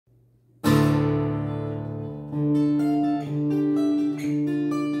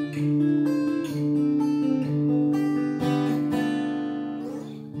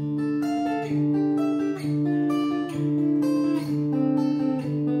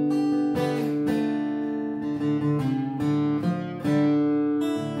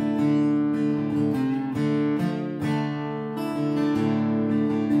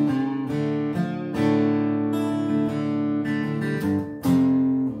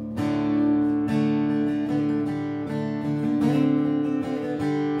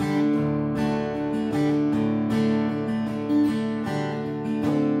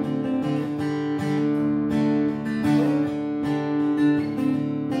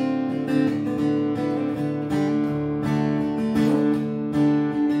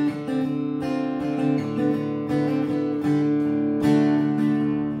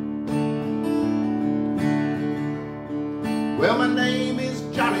Well, my name is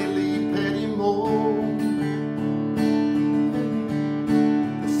Johnny Lee Pettymore,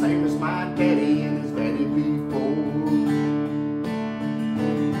 the same as my daddy and his daddy before.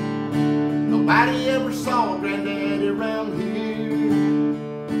 Nobody ever saw Granddaddy around here.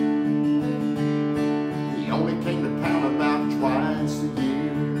 He only came to town about twice a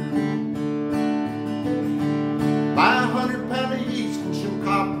year. Buy 100 pounds of yeast and some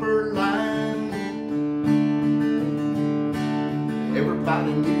copper lime.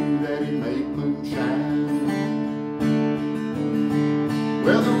 Everybody knew that he made moonshine.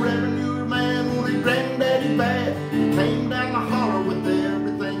 Well, the revenue man wanted Granddaddy bad. He came down the holler with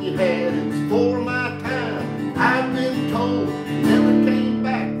everything he had. It was before my time, I've been told. He never came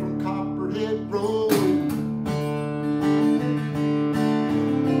back from Copperhead Road.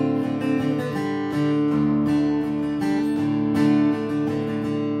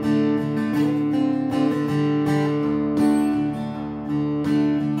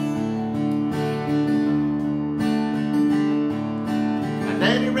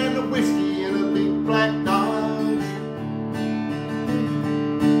 Daddy ran the whiskey in a big black Dodge.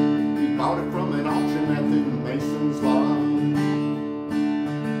 He bought it from an auction at the Mason's Lodge.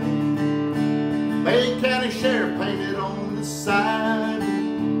 Bay County Sheriff painted on the side.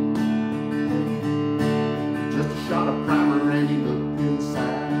 Just a shot of primer and he looked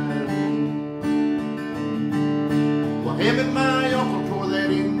inside. Well, him and my uncle tore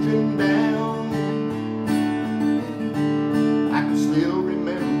that engine down. I can still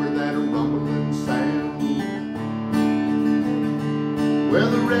remember that rumbling sound. Well,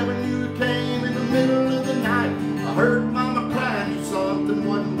 the revenue came in the middle of the night. I heard Mama crying, knew something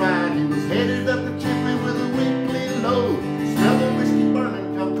wasn't right. He was headed up the chimney with a weekly load. Smell the whiskey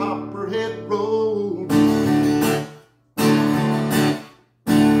burning come Copperhead Road.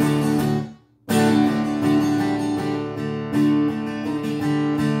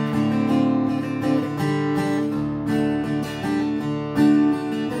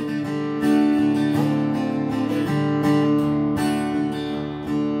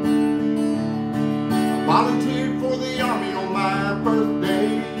 Volunteered for the Army on my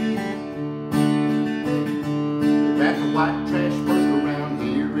birthday. That's a white trash first around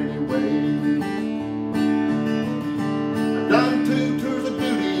here anyway. I've done 2 tours of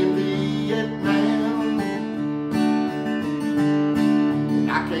duty in Vietnam, and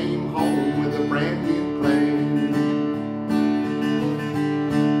I came home with a brand new plan.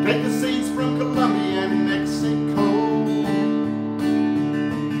 Take the seeds from Colombia and Mexico.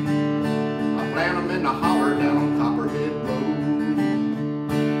 Plant them in the holler down on Copperhead Road.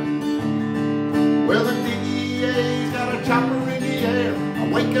 Well, the DEA's got a chopper in the air. I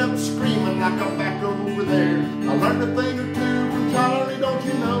wake up screaming like I'm back over there. I learned a thing